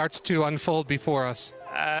ceremony starts to unfold before us?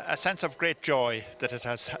 A sense of great joy that it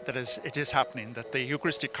is happening, that the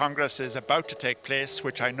Eucharistic Congress is about to take place,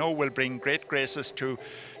 which I know will bring great graces to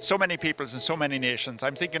so many peoples and so many nations.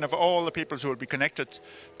 I'm thinking of all the peoples who will be connected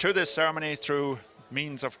to this ceremony through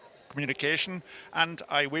means of communication, and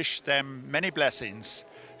I wish them many blessings.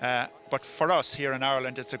 But for us here in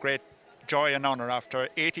Ireland, it's a great joy and honour after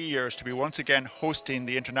 80 years to be once again hosting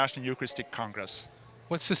the International Eucharistic Congress.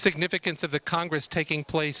 What's the significance of the Congress taking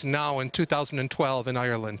place now in 2012 in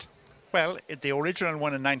Ireland? Well, the original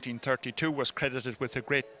one in 1932 was credited with the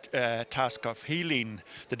great task of healing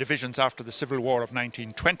the divisions after the Civil War of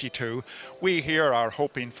 1922. We here are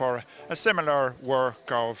hoping for a similar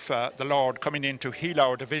work of the Lord coming in to heal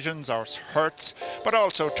our divisions, our hurts, but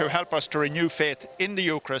also to help us to renew faith in the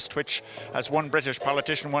Eucharist, which, as one British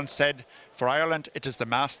politician once said, for Ireland it is the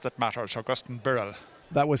Mass that matters. Augustine Birrell.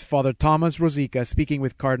 That was Father Thomas Rosica speaking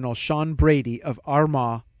with Cardinal Sean Brady of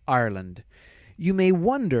Armagh, Ireland. You may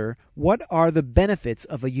wonder, what are the benefits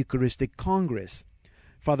of a Eucharistic Congress?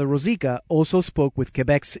 Father Rosica also spoke with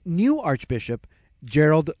Quebec's new Archbishop,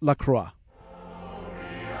 Gerald Lacroix.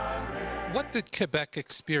 What did Quebec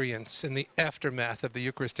experience in the aftermath of the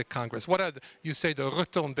Eucharistic Congress? What are, you say, the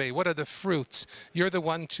retombées? What are the fruits? You're the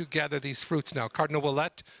one to gather these fruits now. Cardinal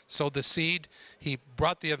Ouellet sowed the seed. He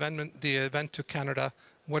brought the event to Canada.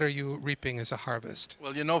 What are you reaping as a harvest?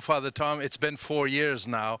 Well, you know, Father Tom, it's been 4 years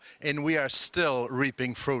now, and we are still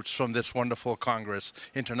reaping fruits from this wonderful Congress,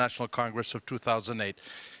 International Congress of 2008.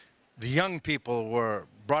 The young people were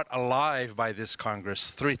brought alive by this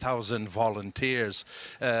Congress, 3,000 volunteers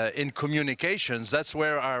in communications. That's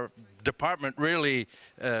where our department really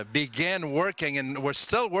began working, and we're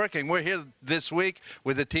still working. We're here this week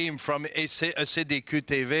with a team from ECDQ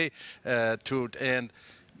TV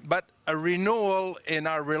but a renewal in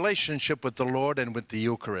our relationship with the Lord and with the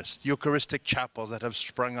Eucharist, Eucharistic chapels that have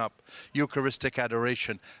sprung up, Eucharistic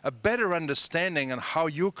adoration, a better understanding on how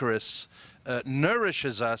Eucharist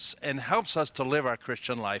nourishes us and helps us to live our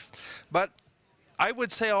Christian life. But I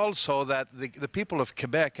would say also that the people of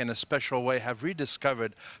Quebec in a special way have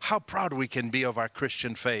rediscovered how proud we can be of our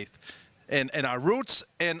Christian faith and our roots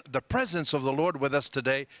and the presence of the Lord with us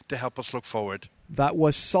today to help us look forward. That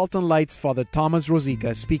was Salt and Light's Father Thomas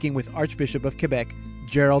Rosica speaking with Archbishop of Quebec,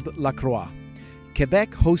 Gerald Lacroix.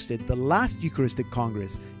 Quebec hosted the last Eucharistic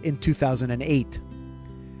Congress in 2008.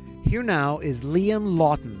 Here now is Liam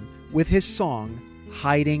Lawton with his song,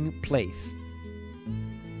 Hiding Place.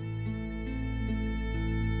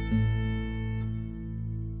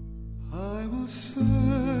 I will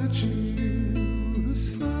search in the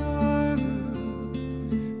silence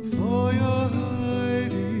for your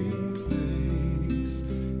hiding place.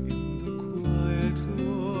 In the quiet,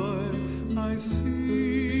 Lord, I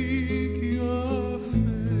seek your face.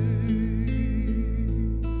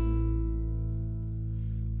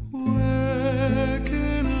 Where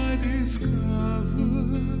can I discover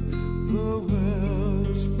the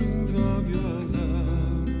wellsprings of your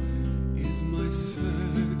love? Is my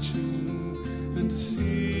searching and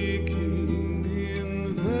seeking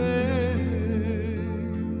in the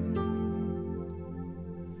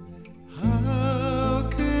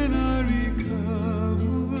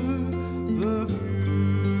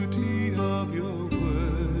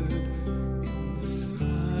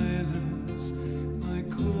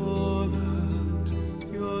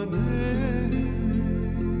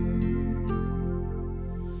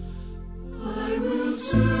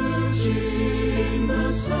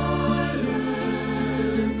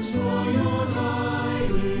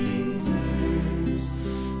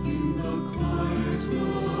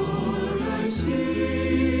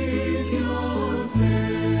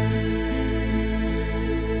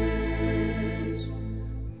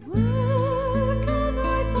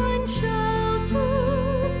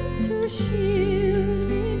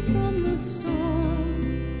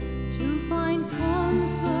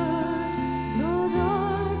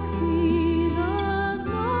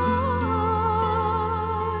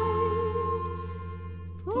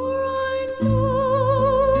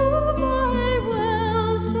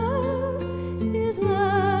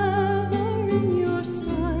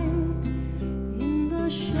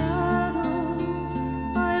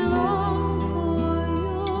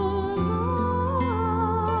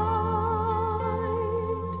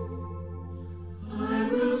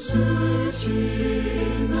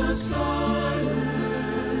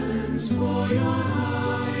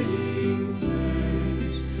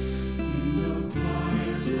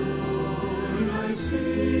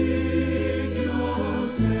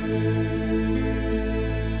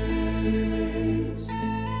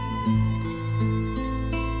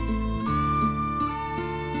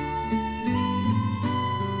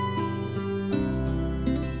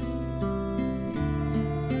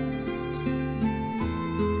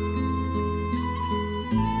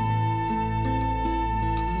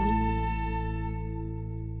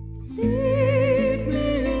Lead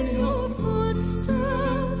me in your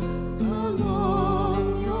footsteps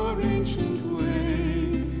along your ancient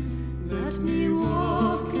way. Let me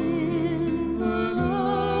walk in the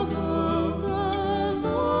love of the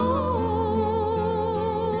Lord.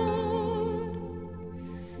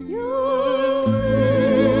 Your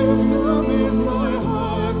wisdom is my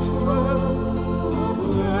heart's wealth, a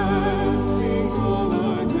blessing all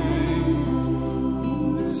our days.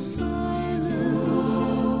 In the silence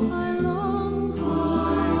I long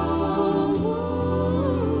for your word.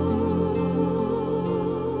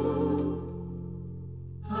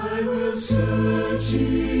 I will search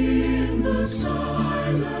in the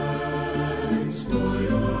silence for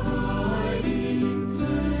your hiding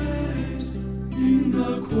place. In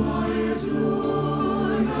the quiet,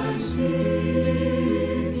 Lord, I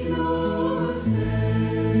seek your face.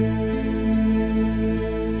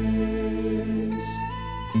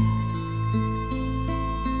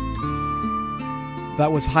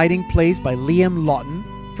 That was Hiding Place by Liam Lawton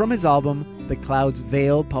from his album The Cloud's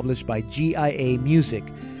Veil, published by GIA Music.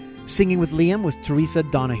 Singing with Liam was Teresa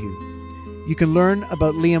Donahue. You can learn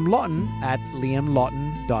about Liam Lawton at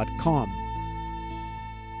liamlawton.com.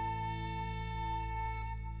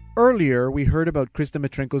 Earlier, we heard about Krista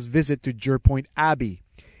Matrenko's visit to Jerpoint Abbey.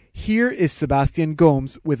 Here is Sebastian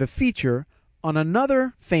Gomes with a feature on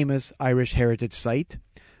another famous Irish heritage site,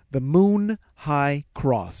 the Moon High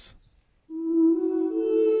Cross.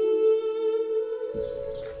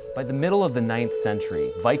 By the middle of the 9th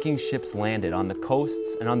century, Viking ships landed on the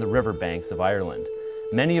coasts and on the riverbanks of Ireland.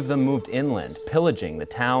 Many of them moved inland, pillaging the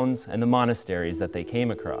towns and the monasteries that they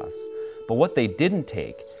came across. But what they didn't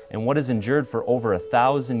take, and what has endured for over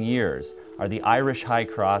 1,000 years, are the Irish high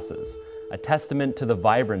crosses, a testament to the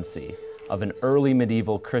vibrancy of an early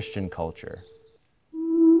medieval Christian culture.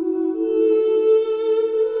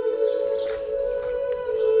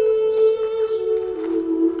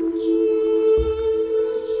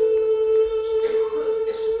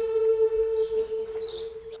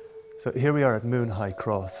 So here we are at Moon High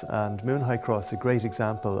Cross, and Moon High Cross is a great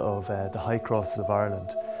example of the high crosses of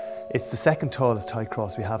Ireland. It's the second tallest high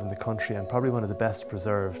cross we have in the country and probably one of the best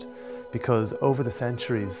preserved, because over the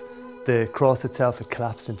centuries the cross itself had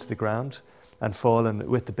collapsed into the ground and fallen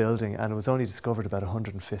with the building, and it was only discovered about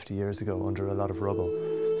 150 years ago under a lot of rubble.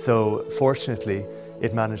 So fortunately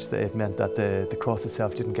it meant that the cross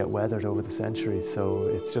itself didn't get weathered over the centuries, so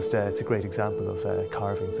it's a great example of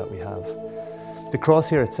carvings that we have. The cross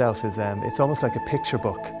here itself is it's almost like a picture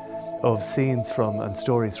book of scenes from and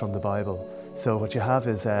stories from the Bible. So what you have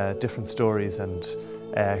is different stories and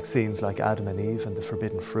scenes like Adam and Eve and the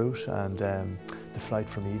forbidden fruit, and the flight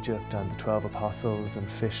from Egypt, and the 12 apostles, and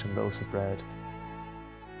fish and loaves of bread.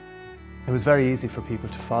 It was very easy for people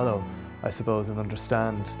to follow, I suppose, and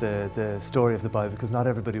understand the story of the Bible, because not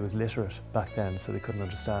everybody was literate back then, so they couldn't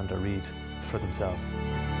understand or read for themselves.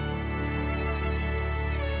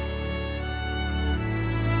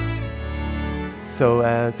 So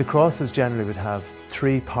the crosses generally would have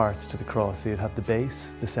 3 parts to the cross. So you'd have the base,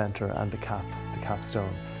 the centre, and the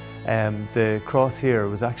capstone. The cross here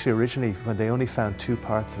was actually originally, when they only found 2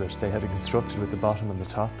 parts of it, they had it constructed with the bottom and the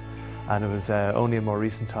top, and it was only in more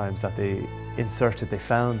recent times that they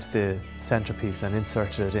found the centrepiece and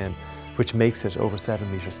inserted it in, which makes it over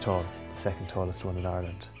 7 metres tall, the second tallest one in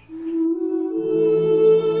Ireland.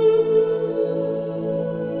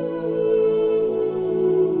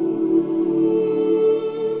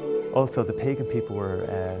 Also, the pagan people were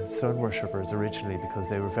sun worshippers originally, because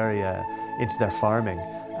they were very into their farming,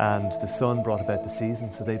 and the sun brought about the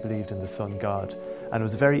seasons, so they believed in the sun god. And it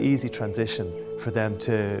was a very easy transition for them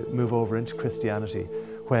to move over into Christianity,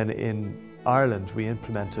 when in Ireland we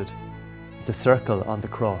implemented the circle on the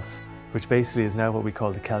cross, which basically is now what we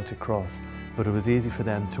call the Celtic cross. But it was easy for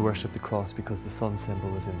them to worship the cross because the sun symbol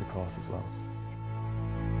was in the cross as well.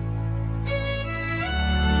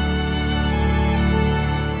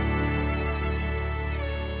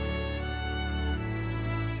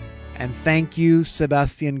 And thank you,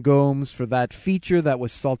 Sebastian Gomes, for that feature. That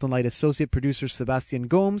was Salt and Light associate producer Sebastian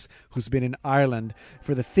Gomes, who's been in Ireland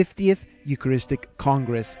for the 50th Eucharistic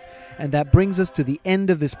Congress. And that brings us to the end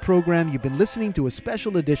of this program. You've been listening to a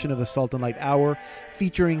special edition of the Salt and Light Hour,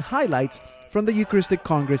 featuring highlights from the Eucharistic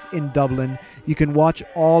Congress in Dublin. You can watch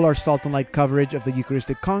all our Salt and Light coverage of the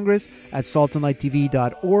Eucharistic Congress at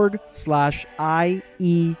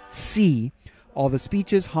saltandlighttv.org/IEC. All the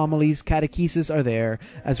speeches, homilies, catechesis are there,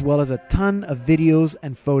 as well as a ton of videos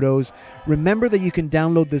and photos. Remember that you can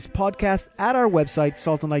download this podcast at our website,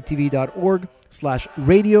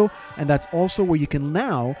 saltandlighttv.org/radio, and that's also where you can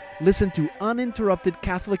now listen to uninterrupted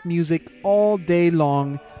Catholic music all day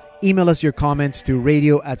long Email us your comments to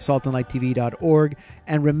radio@saltandlighttv.org,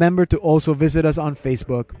 and remember to also visit us on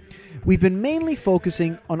Facebook. We've been mainly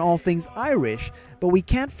focusing on all things Irish, but we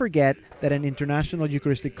can't forget that an International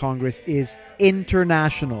Eucharistic Congress is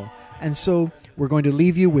international. And so we're going to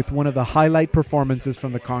leave you with one of the highlight performances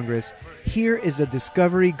from the Congress. Here is a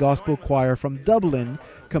Discovery Gospel Choir from Dublin,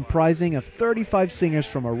 comprising of 35 singers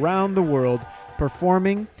from around the world,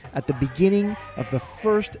 performing at the beginning of the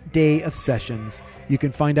first day of sessions. You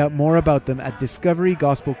can find out more about them at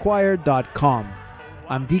discoverygospelchoir.com.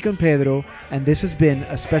 I'm Deacon Pedro, and this has been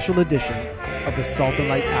a special edition of the Salt and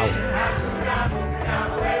Light Hour.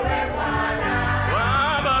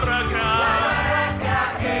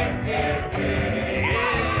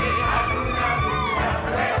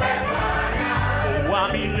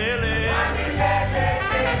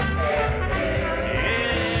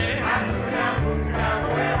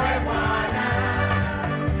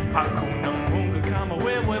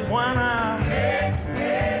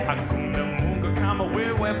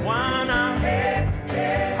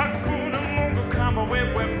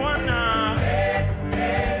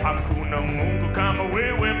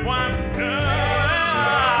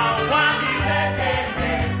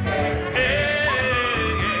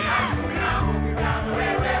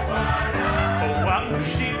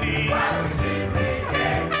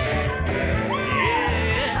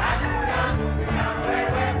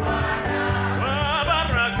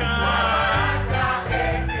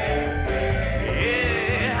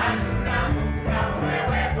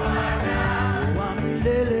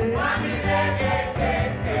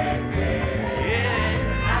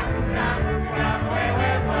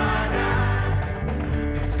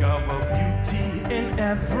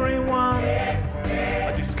 Everyone,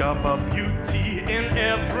 I discover beauty in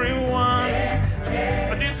everyone.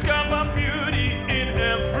 I discover beauty.